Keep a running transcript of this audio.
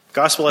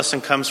Gospel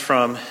lesson comes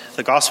from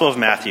the Gospel of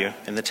Matthew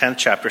in the 10th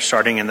chapter,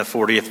 starting in the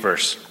 40th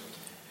verse.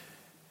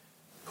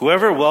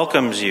 Whoever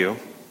welcomes you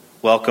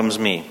welcomes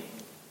me,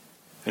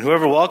 and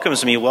whoever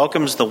welcomes me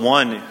welcomes the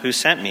one who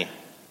sent me.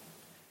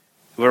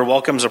 Whoever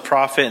welcomes a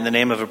prophet in the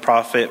name of a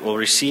prophet will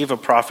receive a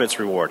prophet's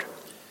reward.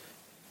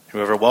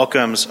 Whoever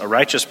welcomes a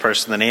righteous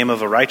person in the name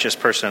of a righteous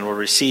person will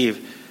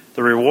receive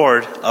the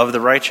reward of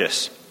the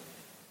righteous.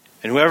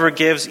 And whoever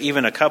gives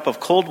even a cup of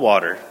cold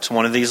water to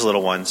one of these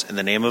little ones in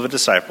the name of a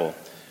disciple,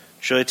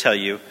 surely I tell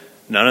you,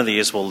 none of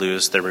these will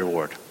lose their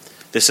reward.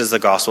 This is the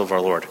gospel of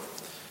our Lord.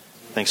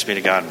 Thanks be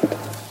to God.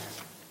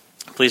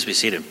 Please be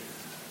seated.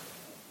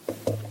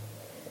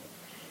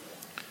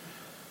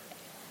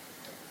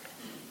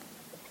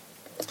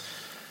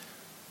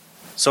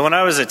 So when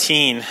I was a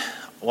teen,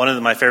 one of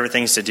my favorite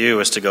things to do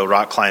was to go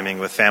rock climbing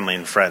with family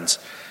and friends.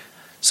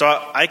 So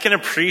I can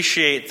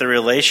appreciate the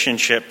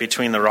relationship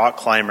between the rock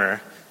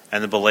climber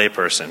and the belay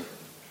person.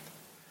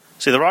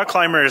 See, the rock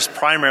climber is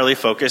primarily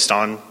focused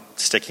on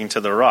sticking to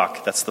the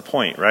rock. That's the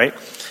point, right?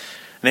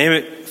 And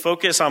they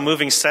focus on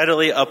moving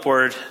steadily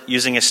upward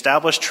using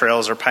established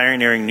trails or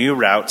pioneering new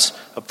routes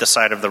up the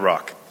side of the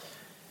rock,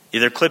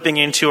 either clipping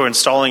into or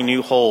installing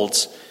new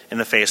holds in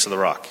the face of the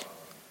rock.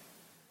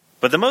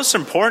 But the most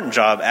important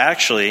job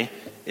actually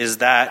is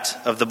that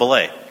of the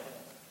belay.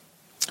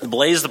 The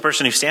belay is the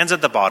person who stands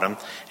at the bottom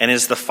and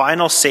is the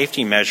final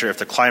safety measure if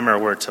the climber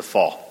were to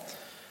fall.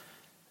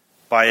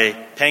 By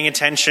paying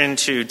attention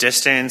to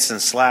distance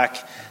and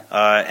slack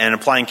and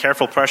applying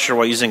careful pressure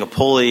while using a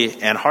pulley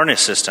and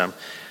harness system,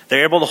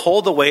 they're able to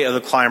hold the weight of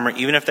the climber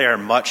even if they are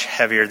much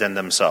heavier than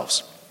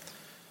themselves.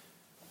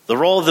 The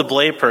role of the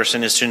belay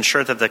person is to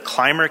ensure that the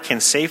climber can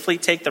safely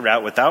take the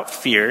route without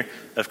fear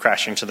of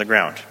crashing to the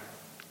ground.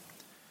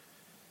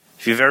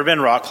 If you've ever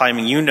been rock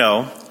climbing, you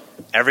know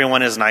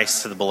everyone is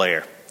nice to the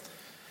belayer.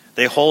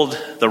 They hold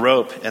the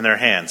rope in their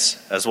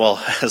hands as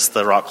well as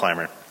the rock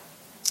climber.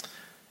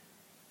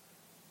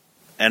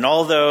 And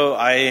although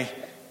I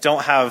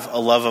don't have a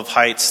love of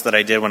heights that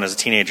I did when I was a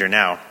teenager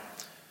now,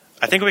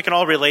 I think we can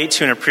all relate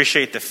to and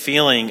appreciate the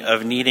feeling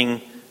of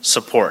needing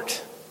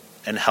support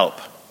and help,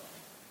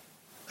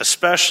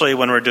 especially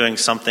when we're doing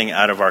something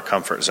out of our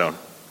comfort zone.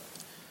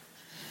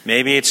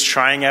 Maybe it's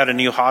trying out a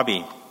new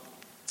hobby,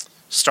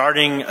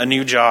 starting a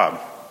new job,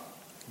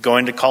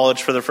 going to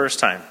college for the first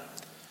time,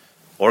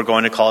 or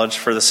going to college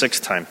for the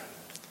sixth time,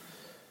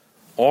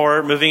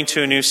 or moving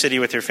to a new city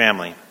with your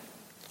family.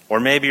 Or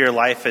maybe your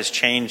life has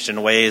changed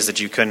in ways that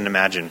you couldn't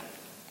imagine.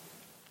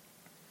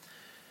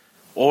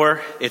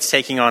 Or it's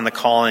taking on the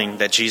calling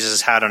that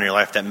Jesus had on your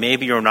life that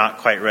maybe you're not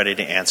quite ready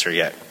to answer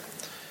yet.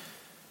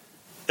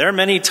 There are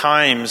many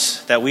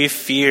times that we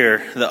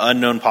fear the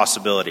unknown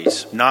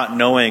possibilities, not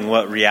knowing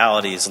what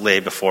realities lay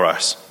before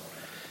us.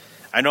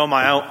 I know in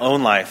my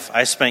own life,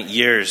 I spent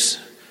years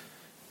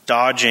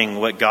dodging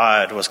what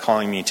God was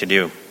calling me to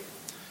do.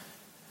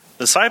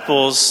 The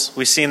disciples,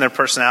 we see in their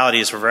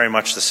personalities, were very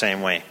much the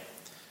same way.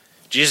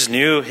 Jesus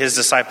knew his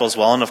disciples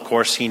well, and of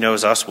course, he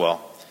knows us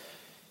well.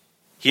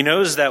 He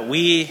knows that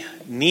we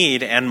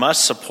need and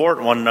must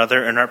support one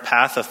another in our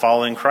path of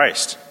following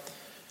Christ.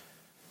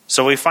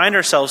 So we find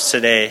ourselves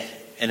today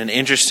in an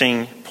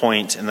interesting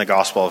point in the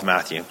Gospel of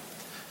Matthew.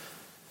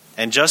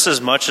 And just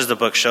as much as the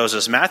book shows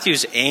us,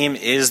 Matthew's aim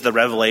is the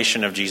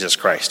revelation of Jesus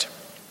Christ.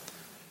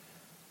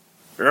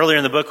 Earlier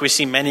in the book, we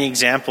see many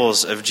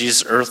examples of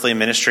Jesus' earthly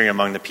ministry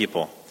among the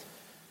people.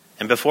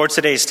 And before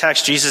today's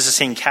text, Jesus is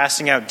seen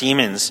casting out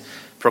demons,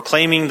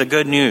 proclaiming the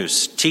good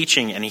news,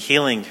 teaching and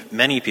healing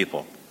many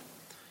people.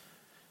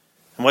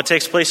 And what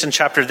takes place in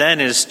chapter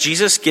then is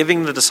Jesus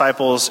giving the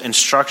disciples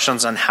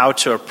instructions on how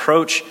to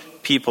approach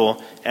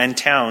people and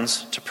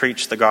towns to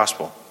preach the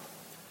gospel.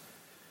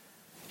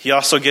 He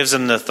also gives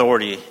them the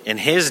authority in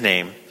his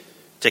name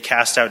to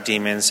cast out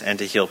demons and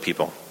to heal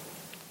people.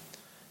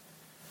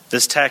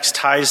 This text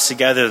ties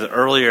together the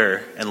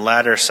earlier and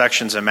latter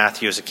sections of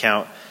Matthew's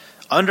account,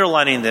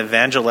 underlining the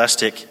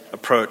evangelistic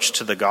approach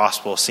to the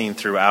gospel seen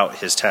throughout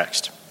his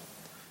text.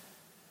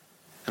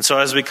 And so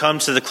as we come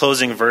to the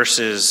closing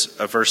verses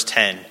of verse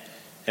 10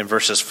 and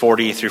verses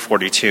 40 through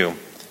 42,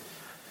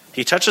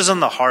 he touches on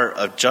the heart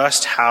of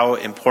just how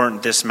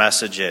important this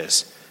message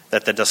is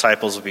that the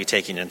disciples will be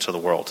taking into the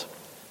world.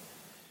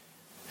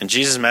 And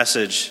Jesus'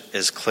 message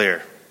is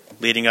clear,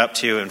 leading up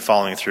to and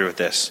following through with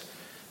this.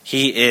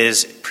 He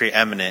is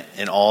preeminent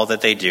in all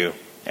that they do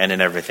and in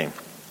everything.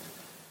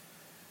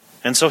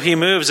 And so he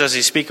moves, as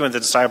he's speaking with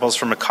the disciples,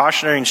 from a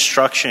cautionary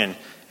instruction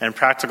and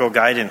practical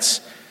guidance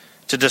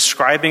to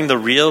describing the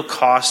real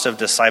cost of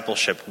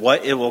discipleship,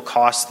 what it will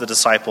cost the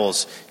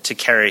disciples to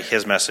carry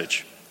his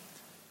message.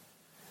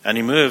 And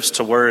he moves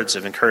to words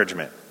of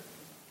encouragement,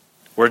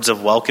 words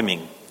of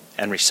welcoming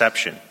and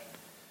reception.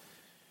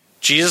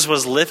 Jesus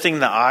was lifting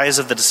the eyes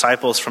of the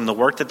disciples from the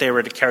work that they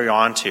were to carry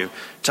on to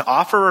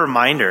offer a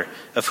reminder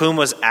of whom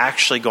was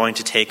actually going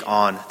to take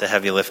on the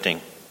heavy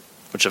lifting,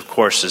 which of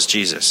course is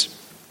Jesus.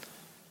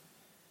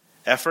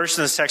 At first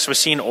in this text, we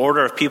see an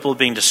order of people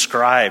being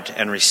described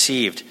and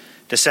received,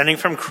 descending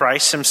from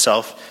Christ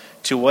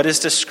himself to what is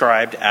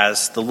described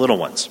as the little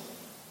ones.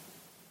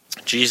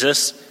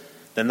 Jesus,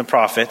 then the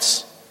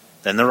prophets,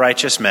 then the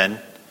righteous men,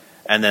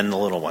 and then the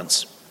little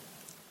ones.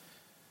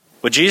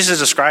 What Jesus is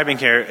describing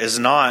here is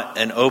not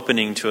an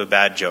opening to a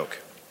bad joke,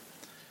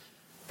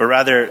 but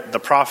rather the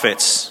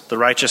prophets, the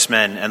righteous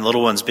men, and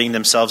little ones being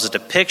themselves a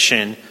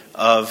depiction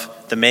of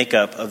the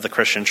makeup of the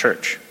Christian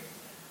church.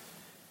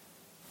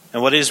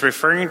 And what he's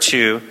referring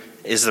to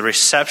is the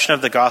reception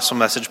of the gospel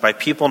message by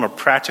people in a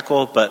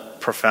practical but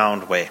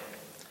profound way.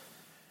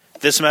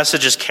 This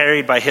message is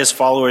carried by his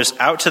followers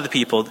out to the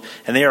people,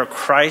 and they are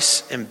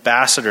Christ's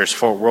ambassadors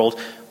for a world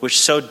which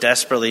so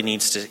desperately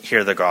needs to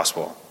hear the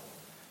gospel.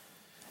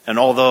 And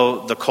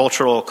although the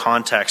cultural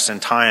context and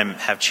time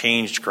have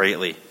changed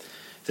greatly,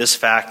 this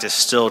fact is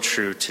still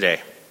true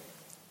today.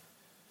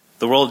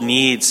 The world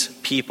needs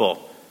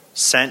people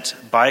sent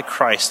by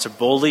Christ to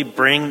boldly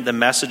bring the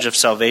message of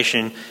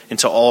salvation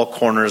into all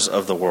corners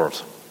of the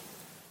world.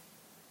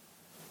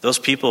 Those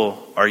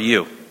people are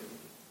you,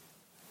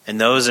 and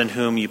those in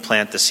whom you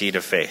plant the seed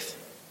of faith.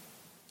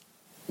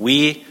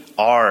 We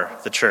are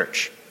the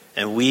church,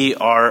 and we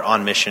are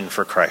on mission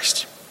for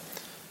Christ.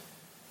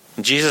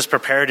 And Jesus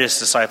prepared his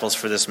disciples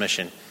for this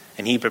mission,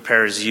 and he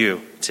prepares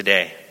you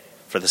today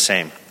for the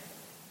same.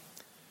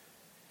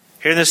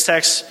 Here in this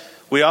text,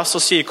 we also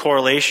see a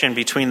correlation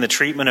between the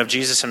treatment of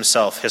Jesus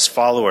himself, his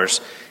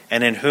followers,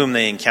 and in whom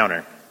they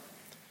encounter.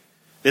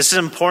 This is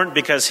important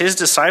because his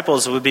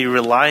disciples would be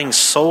relying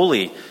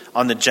solely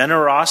on the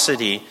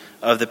generosity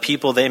of the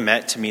people they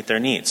met to meet their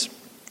needs.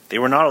 They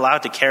were not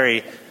allowed to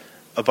carry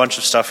a bunch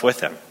of stuff with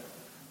them.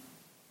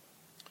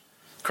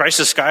 Christ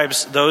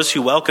describes those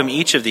who welcome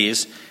each of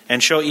these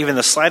and show even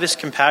the slightest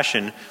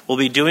compassion will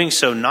be doing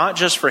so not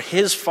just for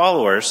his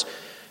followers,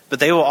 but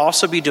they will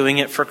also be doing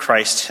it for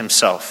Christ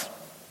himself.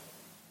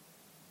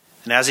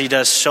 And as he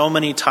does so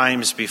many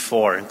times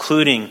before,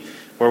 including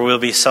where we'll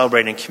be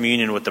celebrating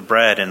communion with the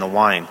bread and the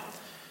wine,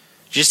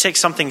 just take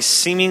something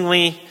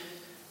seemingly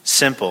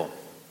simple,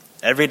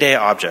 everyday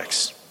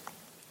objects,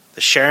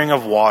 the sharing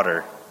of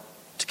water,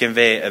 to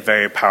convey a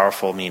very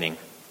powerful meaning.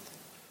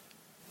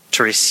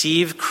 To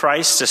receive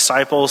Christ's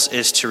disciples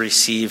is to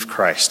receive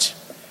Christ.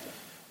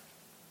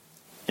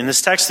 In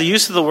this text, the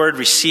use of the word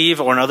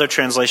receive, or in other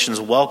translations,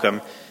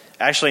 welcome,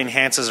 actually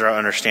enhances our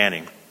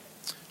understanding.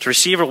 To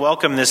receive or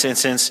welcome in this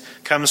instance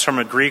comes from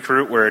a Greek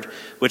root word,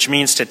 which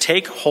means to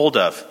take hold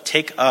of,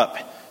 take up,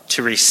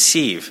 to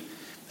receive,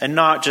 and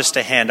not just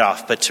to hand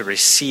off, but to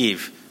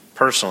receive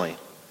personally.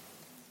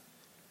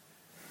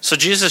 So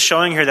Jesus is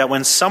showing here that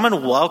when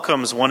someone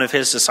welcomes one of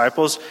his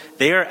disciples,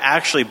 they are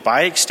actually,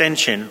 by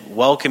extension,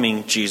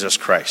 welcoming Jesus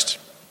Christ.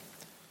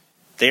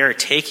 They are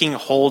taking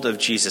hold of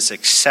Jesus,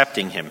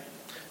 accepting him,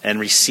 and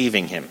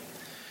receiving him.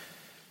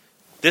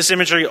 This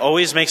imagery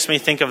always makes me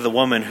think of the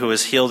woman who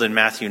was healed in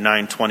Matthew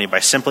 9:20 by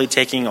simply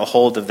taking a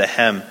hold of the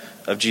hem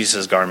of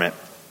Jesus' garment.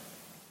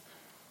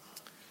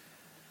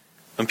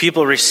 When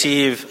people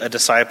receive a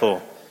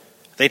disciple,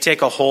 they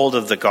take a hold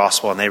of the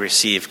gospel and they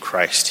receive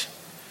Christ.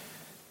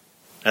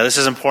 Now this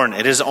is important.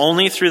 It is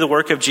only through the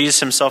work of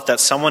Jesus himself that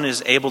someone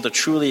is able to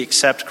truly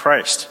accept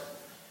Christ.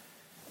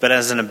 But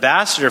as an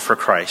ambassador for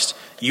Christ,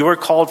 you are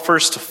called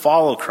first to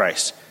follow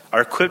Christ,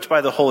 are equipped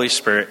by the Holy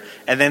Spirit,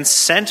 and then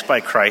sent by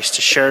Christ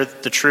to share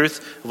the truth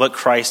of what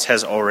Christ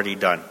has already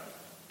done.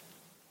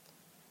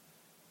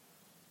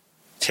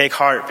 Take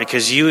heart,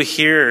 because you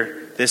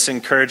hear this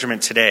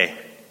encouragement today,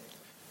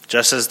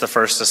 just as the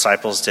first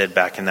disciples did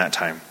back in that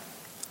time.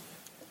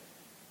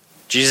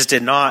 Jesus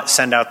did not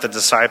send out the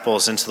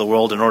disciples into the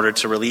world in order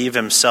to relieve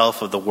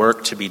himself of the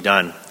work to be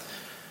done,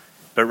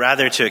 but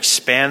rather to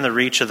expand the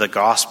reach of the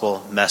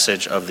gospel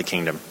message of the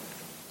kingdom.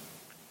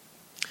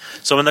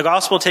 So when the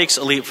gospel takes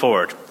a leap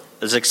forward,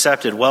 is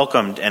accepted,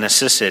 welcomed, and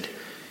assisted,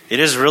 it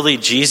is really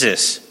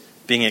Jesus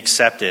being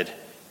accepted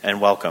and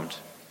welcomed.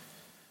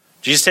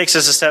 Jesus takes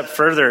us a step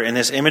further in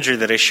this imagery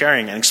that he's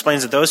sharing and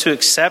explains that those who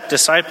accept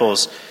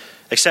disciples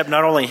accept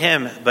not only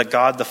him, but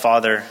God the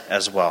Father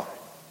as well.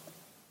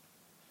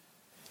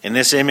 In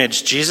this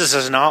image, Jesus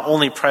is not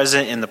only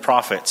present in the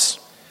prophets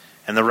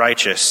and the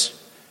righteous,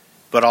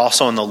 but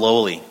also in the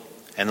lowly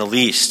and the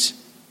least,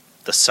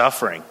 the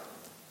suffering,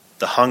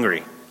 the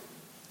hungry,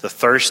 the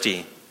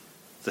thirsty,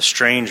 the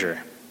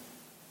stranger,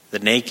 the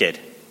naked,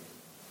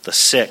 the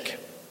sick,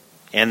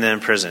 and the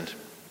imprisoned.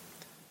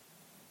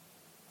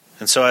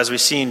 And so as we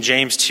see in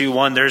James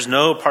 2:1, there's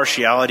no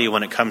partiality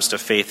when it comes to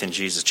faith in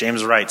Jesus.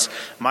 James writes,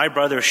 "My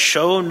brothers,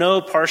 show no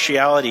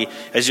partiality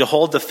as you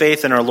hold the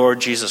faith in our Lord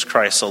Jesus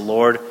Christ, the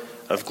Lord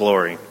of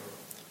glory."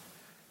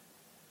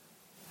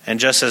 And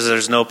just as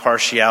there's no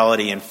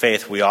partiality in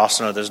faith, we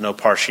also know there's no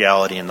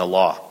partiality in the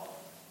law.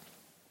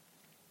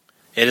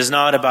 It is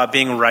not about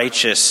being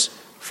righteous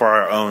for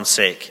our own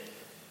sake,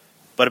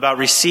 but about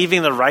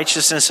receiving the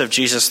righteousness of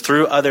Jesus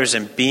through others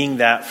and being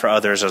that for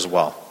others as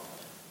well.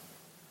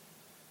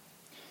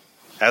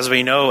 As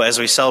we know, as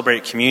we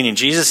celebrate communion,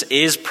 Jesus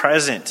is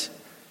present.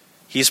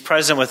 He's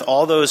present with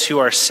all those who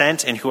are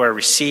sent and who are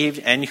received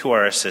and who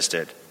are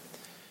assisted.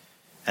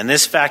 And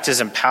this fact is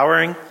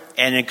empowering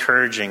and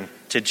encouraging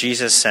to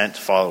Jesus-sent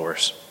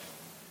followers.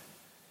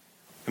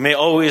 We may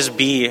always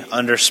be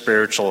under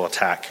spiritual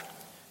attack,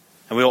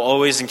 and we will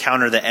always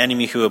encounter the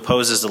enemy who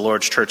opposes the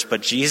Lord's church,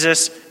 but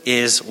Jesus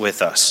is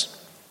with us.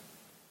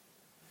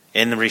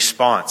 In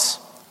response,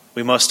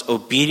 we must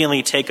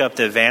obediently take up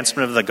the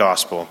advancement of the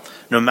gospel,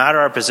 no matter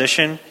our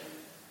position,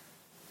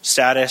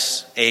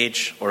 status,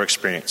 age, or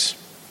experience.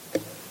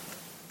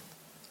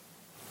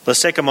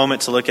 Let's take a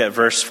moment to look at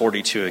verse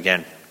 42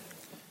 again.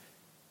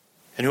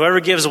 And whoever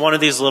gives one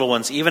of these little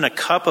ones even a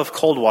cup of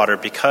cold water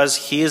because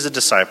he is a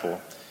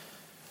disciple,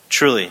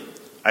 truly,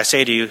 I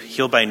say to you,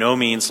 he'll by no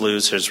means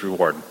lose his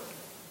reward.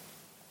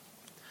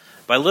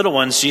 By little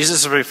ones,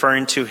 Jesus is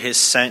referring to his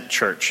sent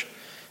church,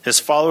 his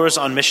followers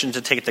on mission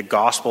to take the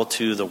gospel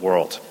to the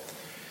world.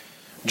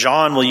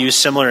 John will use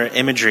similar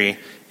imagery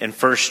in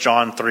 1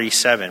 John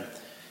 3:7.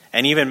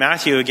 And even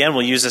Matthew, again,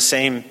 will use the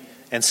same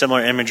and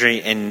similar imagery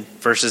in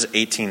verses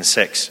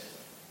 18:6.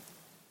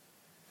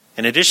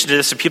 In addition to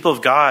this, the people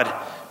of God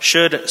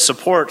should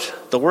support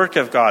the work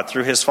of God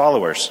through his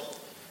followers.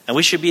 And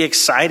we should be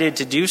excited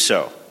to do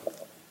so.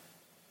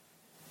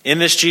 In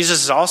this,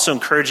 Jesus is also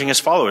encouraging his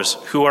followers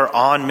who are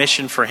on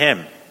mission for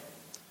him.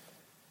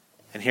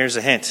 And here's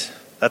a hint.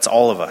 That's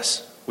all of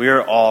us. We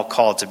are all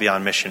called to be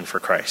on mission for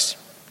Christ.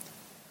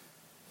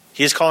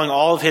 He is calling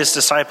all of his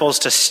disciples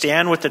to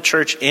stand with the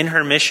church in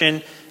her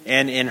mission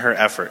and in her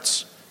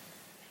efforts.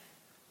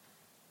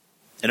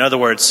 In other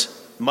words,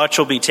 much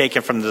will be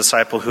taken from the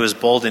disciple who is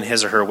bold in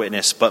his or her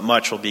witness, but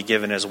much will be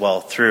given as well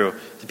through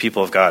the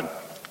people of God.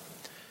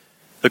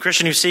 The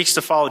Christian who seeks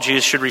to follow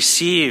Jesus should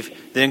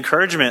receive the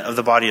encouragement of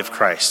the body of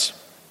Christ.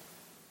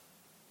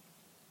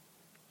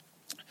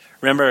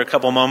 Remember a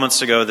couple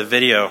moments ago the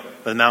video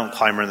of the mountain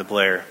climber and the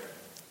Blair.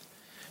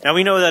 Now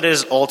we know that it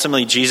is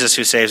ultimately Jesus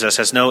who saves us,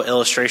 as no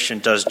illustration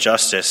does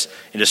justice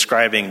in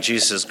describing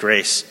Jesus'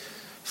 grace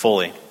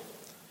fully.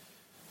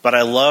 But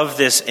I love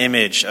this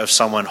image of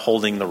someone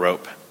holding the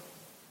rope.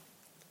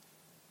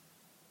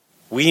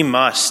 We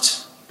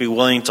must be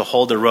willing to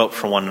hold the rope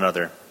for one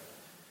another.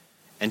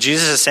 And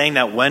Jesus is saying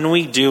that when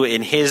we do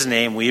in his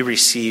name, we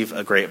receive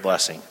a great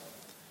blessing.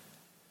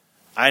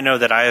 I know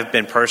that I have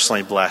been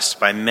personally blessed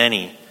by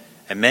many,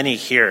 and many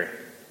here,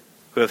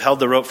 who have held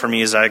the rope for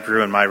me as I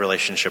grew in my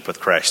relationship with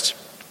Christ.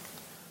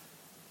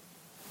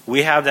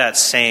 We have that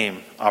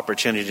same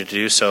opportunity to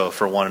do so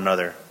for one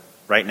another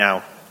right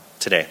now,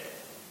 today.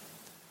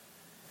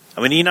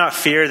 And we need not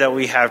fear that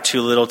we have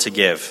too little to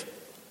give.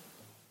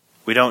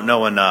 We don't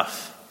know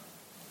enough,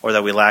 or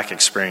that we lack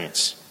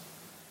experience.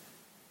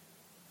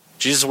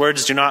 Jesus'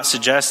 words do not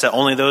suggest that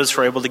only those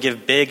who are able to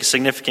give big,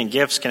 significant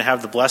gifts can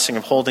have the blessing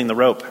of holding the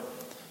rope.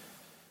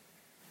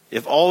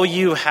 If all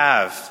you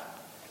have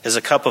is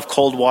a cup of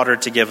cold water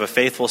to give a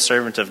faithful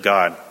servant of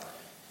God,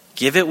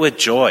 give it with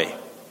joy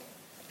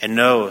and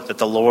know that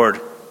the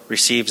Lord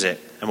receives it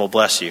and will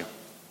bless you.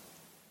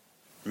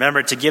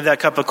 Remember, to give that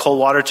cup of cold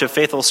water to a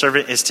faithful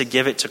servant is to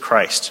give it to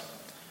Christ.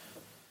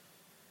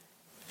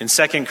 In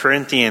 2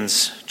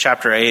 Corinthians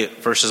chapter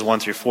 8, verses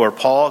 1 through 4,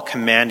 Paul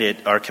commended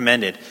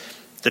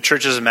the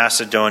churches of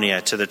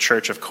Macedonia to the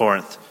church of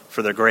Corinth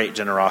for their great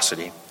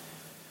generosity.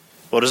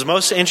 What is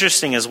most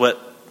interesting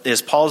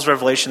is Paul's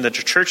revelation that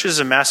the churches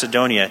of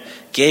Macedonia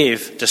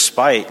gave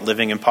despite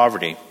living in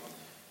poverty.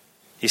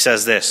 He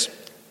says this,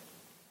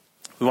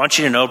 "We want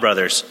you to know,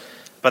 brothers,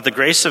 about the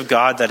grace of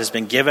God that has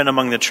been given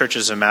among the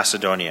churches of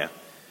Macedonia.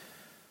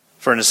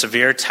 For in a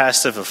severe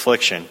test of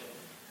affliction,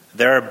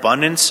 their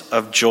abundance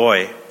of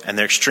joy and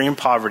their extreme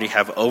poverty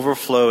have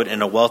overflowed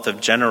in a wealth of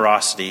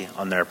generosity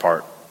on their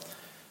part.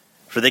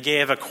 For they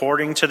gave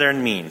according to their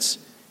means,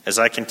 as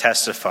I can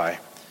testify,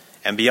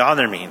 and beyond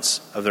their means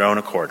of their own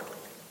accord,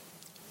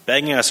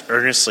 begging us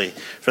earnestly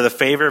for the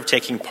favor of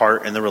taking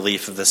part in the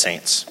relief of the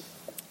saints."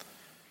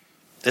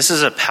 This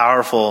is a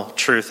powerful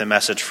truth and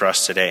message for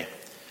us today.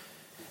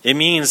 It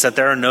means that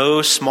there are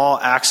no small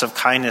acts of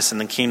kindness in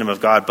the kingdom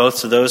of God, both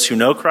to those who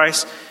know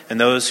Christ and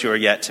those who are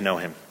yet to know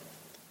him.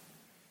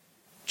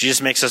 Jesus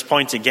makes this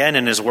point again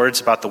in his words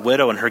about the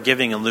widow and her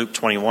giving in Luke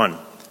 21.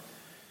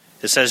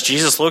 It says,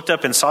 "Jesus looked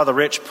up and saw the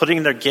rich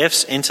putting their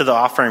gifts into the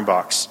offering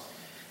box,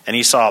 and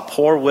he saw a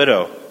poor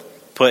widow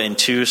put in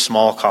 2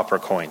 small copper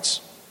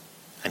coins.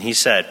 And he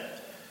said,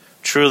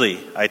 'Truly,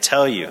 I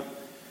tell you,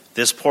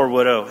 this poor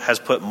widow has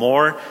put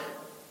more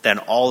than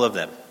all of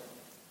them.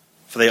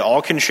 For they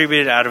all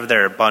contributed out of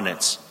their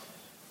abundance,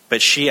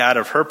 but she out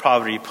of her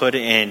poverty put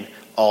in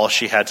all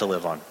she had to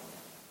live on.'"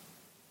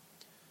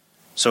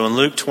 So in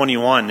Luke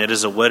 21, it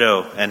is a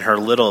widow and her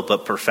little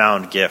but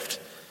profound gift.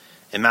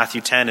 In Matthew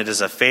 10, it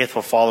is a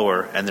faithful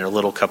follower and their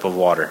little cup of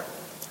water.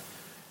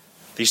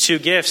 These 2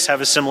 gifts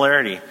have a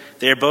similarity.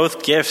 They are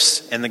both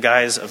gifts in the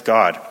guise of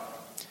God.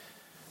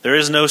 There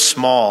is no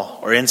small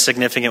or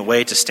insignificant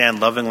way to stand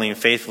lovingly and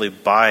faithfully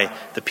by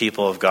the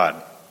people of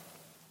God.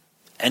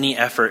 Any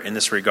effort in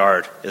this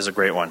regard is a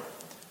great one.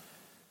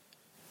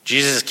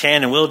 Jesus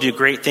can and will do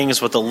great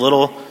things with a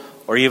little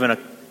or even a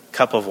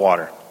cup of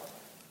water.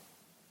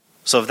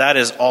 So if that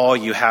is all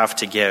you have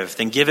to give,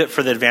 then give it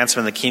for the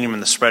advancement of the kingdom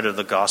and the spread of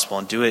the gospel,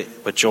 and do it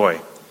with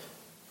joy.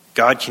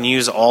 God can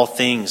use all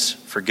things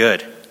for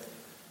good.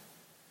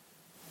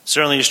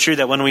 Certainly it's true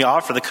that when we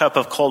offer the cup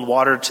of cold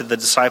water to the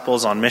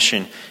disciples on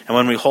mission, and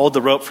when we hold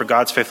the rope for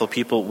God's faithful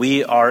people,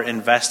 we are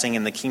investing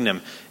in the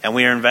kingdom, and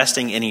we are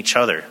investing in each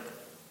other.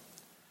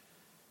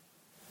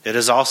 It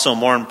is also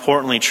more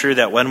importantly true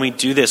that when we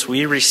do this,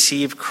 we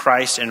receive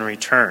Christ in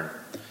return,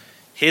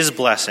 his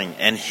blessing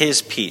and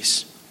his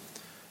peace.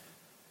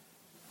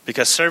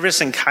 Because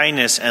service and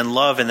kindness and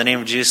love in the name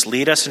of Jesus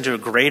lead us into a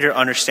greater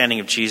understanding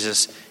of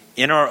Jesus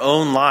in our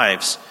own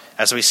lives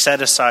as we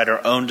set aside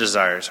our own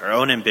desires, our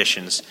own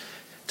ambitions,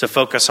 to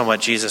focus on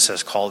what Jesus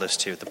has called us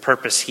to, the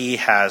purpose he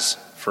has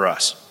for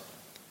us.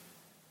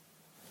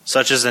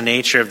 Such is the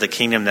nature of the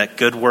kingdom that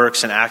good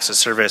works and acts of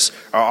service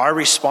are our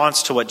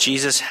response to what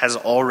Jesus has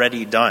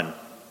already done.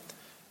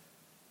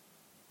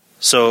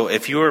 So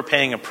if you are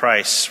paying a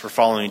price for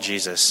following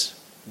Jesus,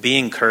 be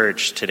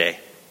encouraged today.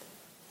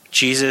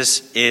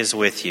 Jesus is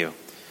with you,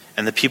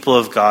 and the people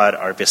of God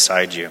are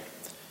beside you.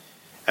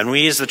 And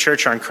we as the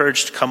church are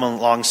encouraged to come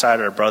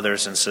alongside our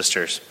brothers and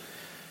sisters.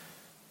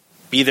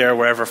 Be there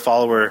wherever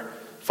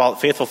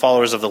faithful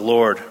followers of the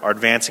Lord are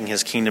advancing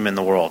his kingdom in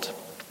the world.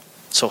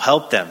 So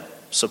help them,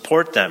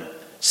 support them,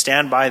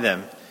 stand by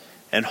them,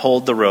 and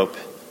hold the rope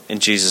in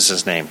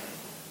Jesus' name.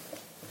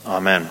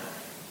 Amen.